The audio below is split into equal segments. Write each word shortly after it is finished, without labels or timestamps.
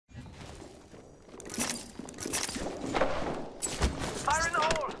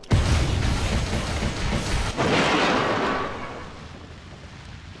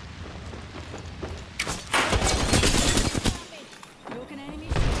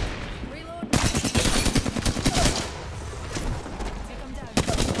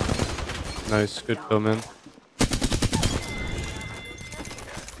Nice, good kill, man.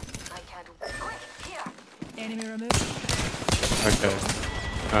 Enemy removed. Okay.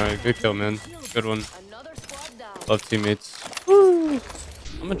 Alright, good kill, man. Good one. Another squad down. Love teammates. Woo!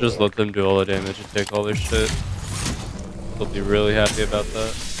 I'm gonna just let them do all the damage and take all their shit. They'll be really happy about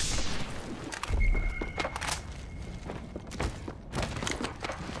that.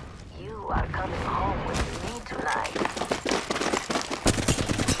 You are coming home with me tonight.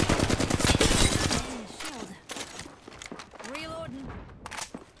 Shield. Reloading.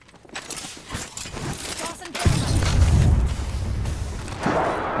 Tossing camera.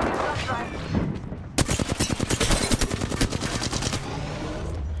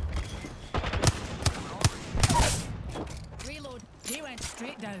 Reload. He went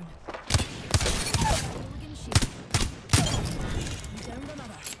straight down. Hooligan shield. Downed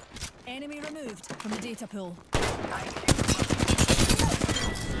another. Enemy removed from the data pool.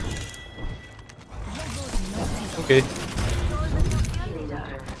 Okay.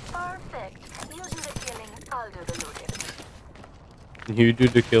 Perfect. You do the killing, I'll do the looting. You do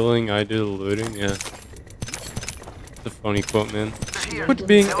the killing, I do the looting. Yeah. It's a funny quote, man. Quit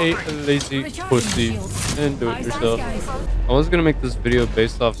being a lazy pussy and do it yourself. I was gonna make this video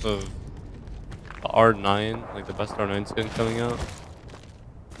based off of the R9, like the best R9 skin coming out.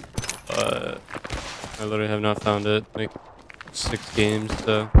 But I literally have not found it. Like 6 games,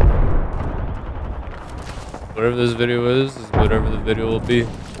 so whatever this video is whatever the video will be.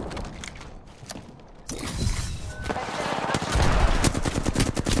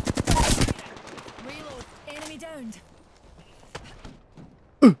 Reload. Enemy downed.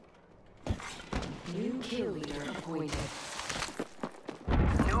 New kill leader appointed.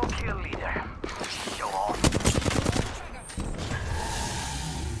 New kill leader. Show off.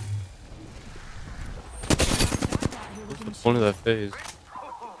 What's the point of that phase?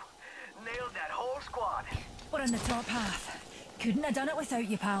 Nailed that whole squad. We're in the top half. Couldn't have done it without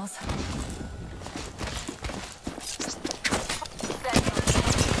you, pals.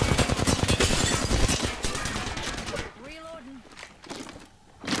 Reloading.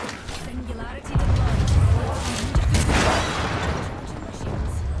 Singularity deployed. Charging my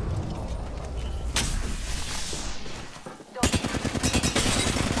shields.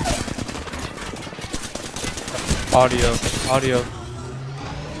 Audio.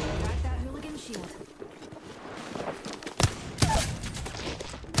 Crack that hooligan shield. Shields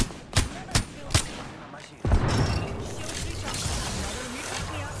recharged. Another mutant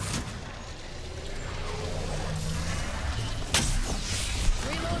here.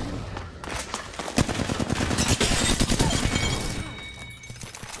 Reloading.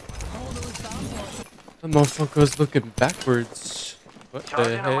 All those bomb bots. The motherfucker's looking backwards. What the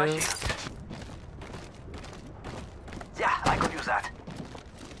Charging on my hell? shield. Yeah, I could use that.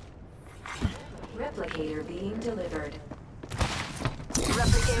 Replicator being delivered.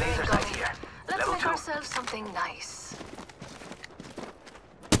 Replicator Laser sight incoming. here. Let's Level make 2. ourselves something nice.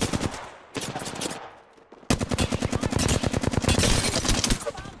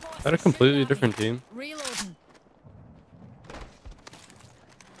 Got a completely different team. Reloading.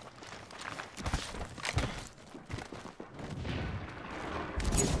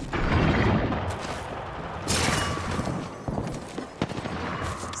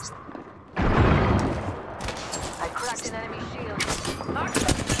 I cracked an enemy shield.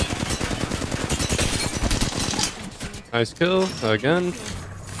 Nice kill again.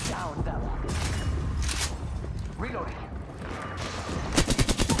 Down that one. Reloading.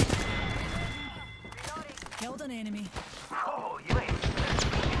 Killed an enemy. Oh, you ain't.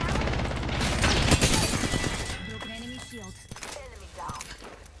 Broken enemy shield. Enemy down.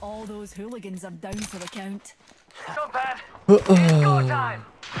 All those hooligans are down for the count. Not bad. It's go time.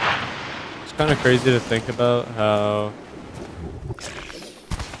 It's kind of crazy to think about how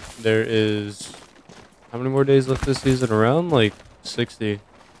there is how many more days left this season? Around like 60.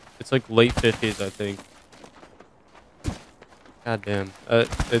 It's like late 50s, I think. God damn.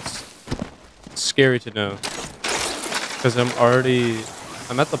 It's scary to know because I'm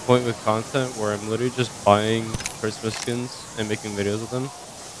at the point with content where I'm literally just buying Christmas skins and making videos with them.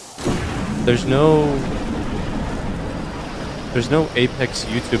 There's no Apex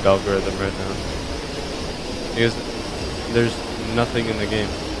YouTube algorithm right now because there's nothing in the game.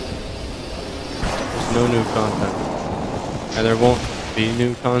 There's no new content, and there won't be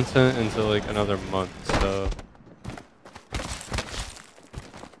new content until like another month. So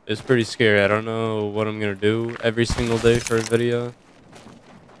it's pretty scary. I don't know what I'm gonna do every single day for a video.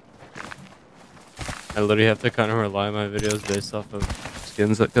 I literally have to kind of rely on my videos based off of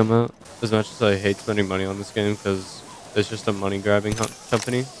skins that come out. As much as I hate spending money on this game because it's just a money grabbing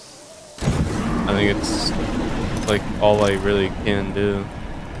company. I think it's like all I really can do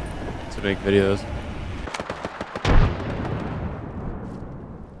to make videos.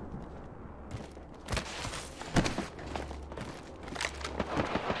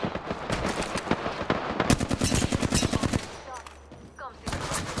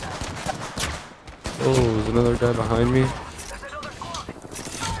 Oh, there's another guy behind me.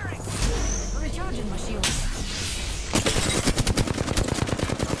 Recharging my shield.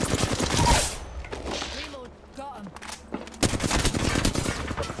 Reload. Got him.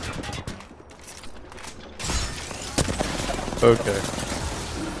 Okay.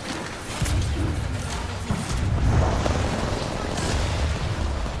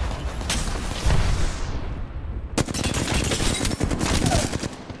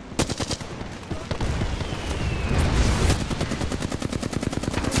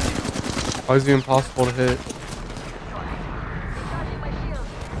 Why is he impossible to hit?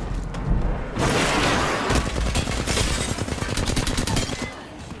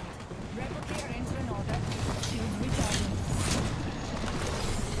 Replicator entering orbit. Shield recharging.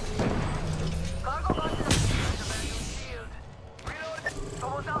 Cargo box in the shield. Reload.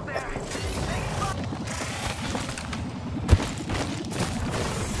 Someone's out there.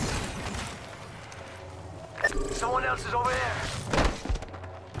 Someone else is over there.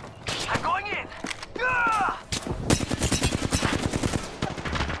 I'm going in. Ah!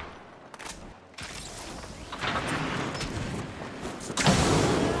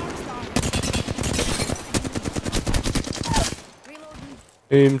 Reloading.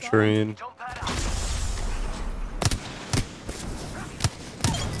 Aim train. Jump pad out.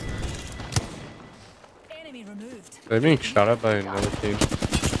 Enemy removed. They're being shot at by another team.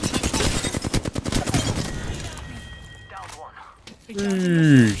 Down one.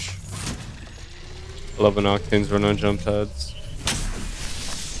 Sheesh. I love when Octanes run on jump pads.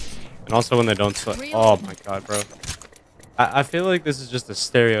 And also when they don't sweat. Oh my god, bro. I feel like this is just a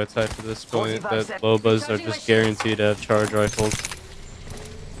stereotype at this point that Lobas are just guaranteed to have charge rifles.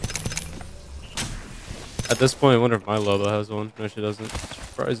 At this point, I wonder if my Loba has one. No, she doesn't.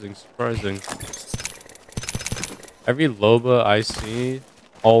 Surprising, surprising. Every Loba I see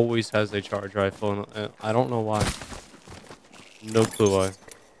always has a charge rifle, and I don't know why. No clue why.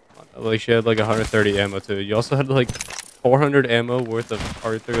 Like, she had like 130 ammo too. You also had like 400 ammo worth of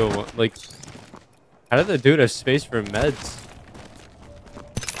R301. Like, how did the dude have space for meds?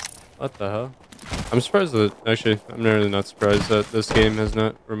 What the hell? I'm surprised that, actually, I'm really not surprised that this game has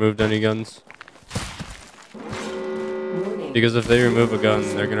not removed any guns. Warning. Because if they remove a gun,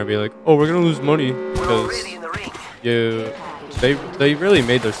 they're gonna be like, oh, we're gonna lose money. We're Because already in the ring. they really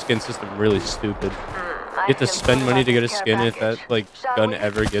made their skin system really stupid. You have to spend money to get a skin. If that like gun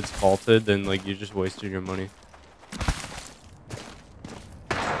ever gets faulted, then like you just wasted your money.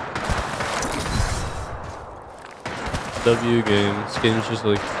 W game. Skin's just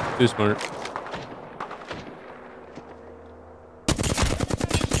like too smart.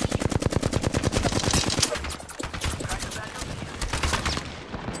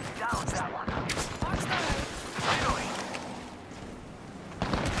 Down that one. Reloading.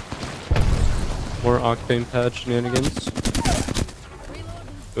 More Octane pad shenanigans.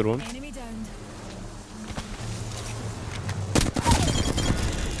 Reloading. Good one. Enemy downed.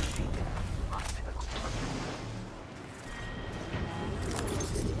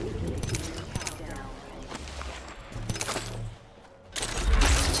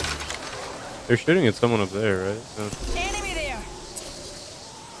 They're shooting at someone up there, right? No. Enemy there.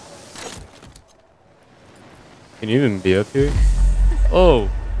 Can you even be up here? Oh!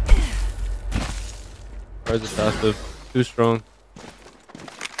 Rise is passive. Too strong.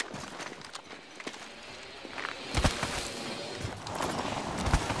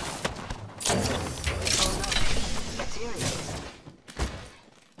 Serious.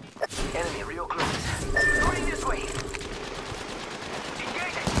 Enemy real close. Going this way.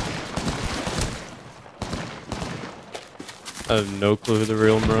 Engaging. I have no clue who the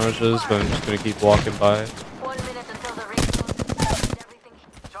real Mirage is, but I'm just gonna keep walking by. 1 minute until the ring closes. Everything.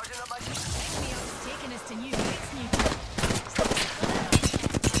 Charging up my Enemy else taking us to new heights, new.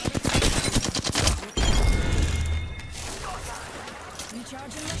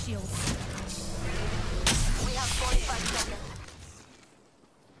 Recharging my shields. We have 45 seconds.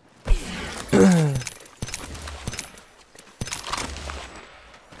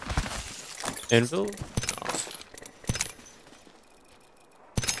 Anvil?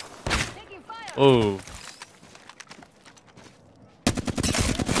 Taking fire. Oh.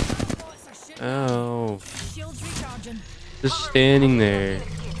 Bots are shooting. Ow. Shields recharging. Just standing there.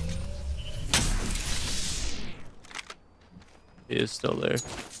 He is still there.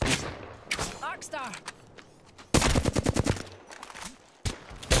 Arc star.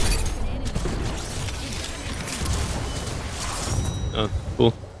 Oh,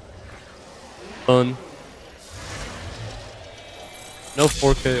 cool. Fun. No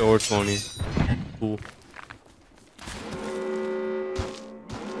 4K or 20. Cool.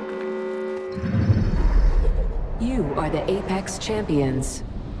 You are the Apex Champions.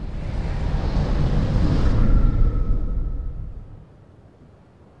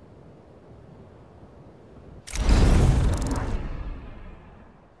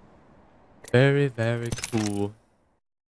 Very, very cool.